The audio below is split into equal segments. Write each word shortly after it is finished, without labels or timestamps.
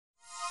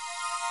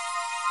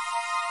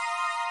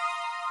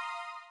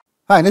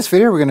Hi, in this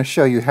video we're going to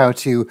show you how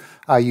to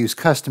use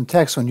custom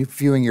text when you're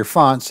viewing your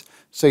fonts.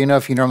 So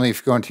if you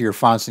go into your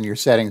fonts and your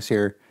settings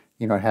here,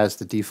 it has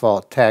the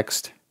default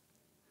text.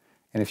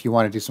 And if you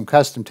want to do some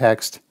custom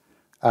text,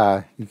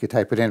 you could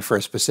type it in for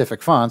a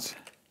specific font,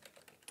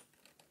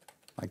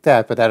 like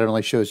that, but that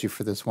only shows you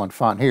for this one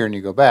font here, and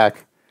you go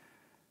back,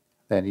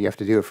 then you have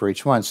to do it for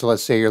each one. So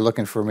let's say you're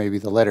looking for maybe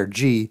the letter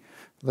G,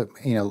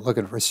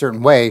 looking for a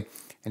certain way,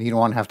 and you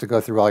don't want to have to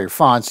go through all your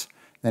fonts.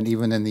 Then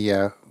even in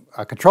the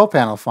control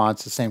panel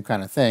fonts, the same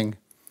kind of thing.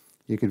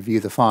 You can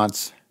view the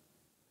fonts,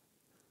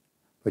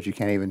 but you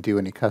can't even do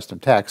any custom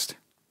text.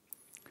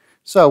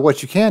 So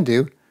what you can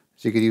do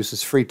is you could use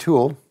this free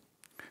tool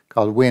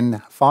called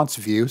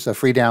WinFontsView. So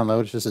free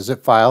download, it's just a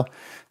zip file.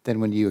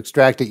 Then when you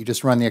extract it, you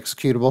just run the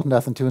executable,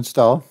 nothing to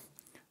install.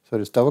 So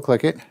just double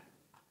click it.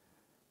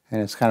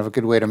 And it's kind of a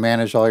good way to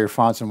manage all your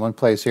fonts in one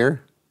place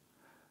here.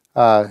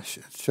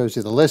 It shows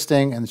you the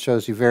listing and it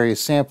shows you various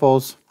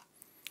samples.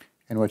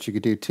 And what you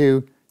could do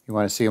too, you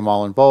want to see them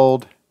all in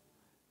bold.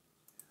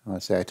 I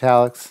want to say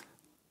italics,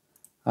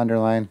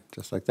 underline,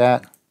 just like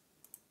that.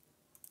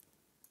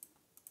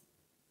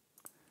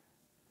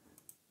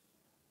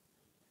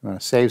 You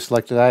want to save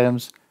selected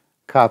items,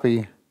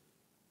 copy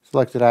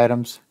selected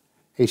items,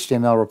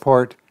 HTML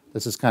report.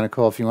 This is kind of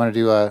cool. If you want to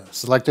do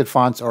selected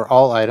fonts or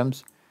all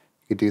items,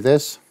 you could do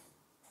this.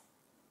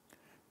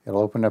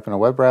 It'll open up in a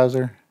web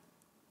browser.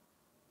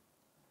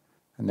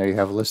 And there you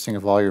have a listing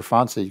of all your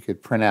fonts that you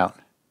could print out,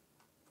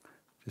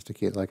 just to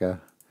get like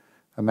a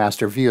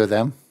master view of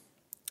them.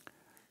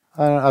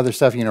 Other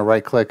stuff,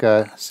 right click,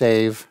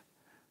 save,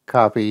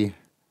 copy.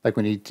 Like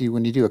when you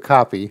do a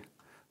copy,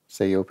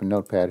 say you open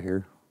Notepad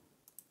here,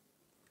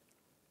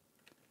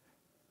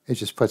 it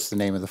just puts the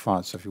name of the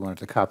font. So if you wanted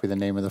to copy the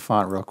name of the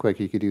font real quick,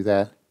 you could do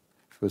that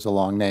if it was a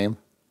long name.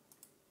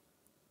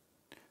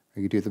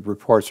 Or you could do the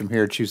reports from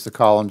here, choose the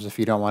columns. If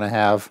you don't want to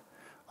have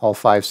all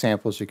 5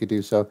 samples, you could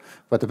do so.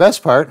 But the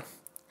best part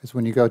is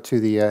when you go to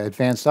the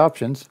advanced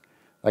options.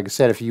 Like I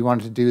said, if you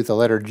wanted to do the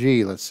letter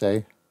G, let's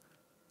say,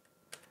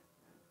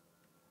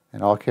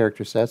 and all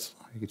character sets,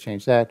 you could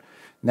change that.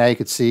 Now you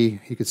could see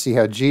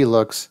how G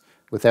looks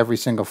with every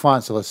single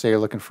font. So let's say you're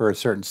looking for a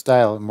certain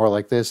style, more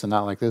like this and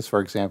not like this, for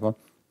example.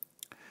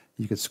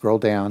 You could scroll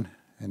down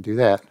and do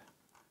that.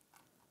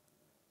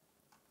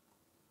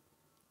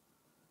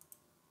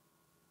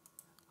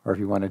 Or if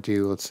you want to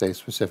do, let's say, a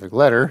specific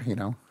letter,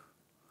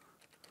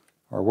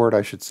 or word,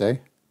 I should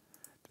say,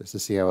 just to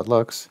see how it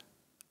looks.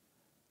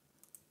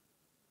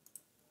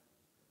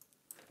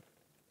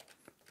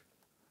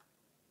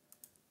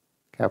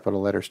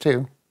 Capital letters too.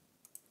 And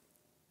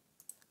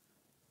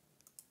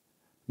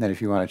then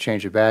if you want to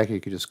change it back, you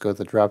could just go to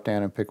the drop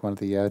down and pick one of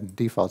the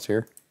defaults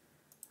here,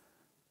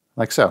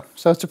 like so.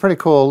 So it's a pretty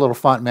cool little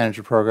font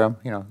manager program.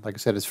 Like I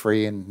said, it's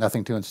free and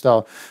nothing to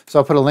install. So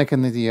I'll put a link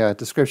in the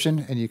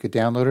description, and you could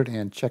download it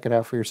and check it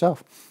out for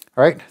yourself.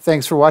 All right,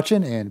 thanks for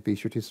watching, and be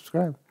sure to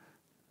subscribe.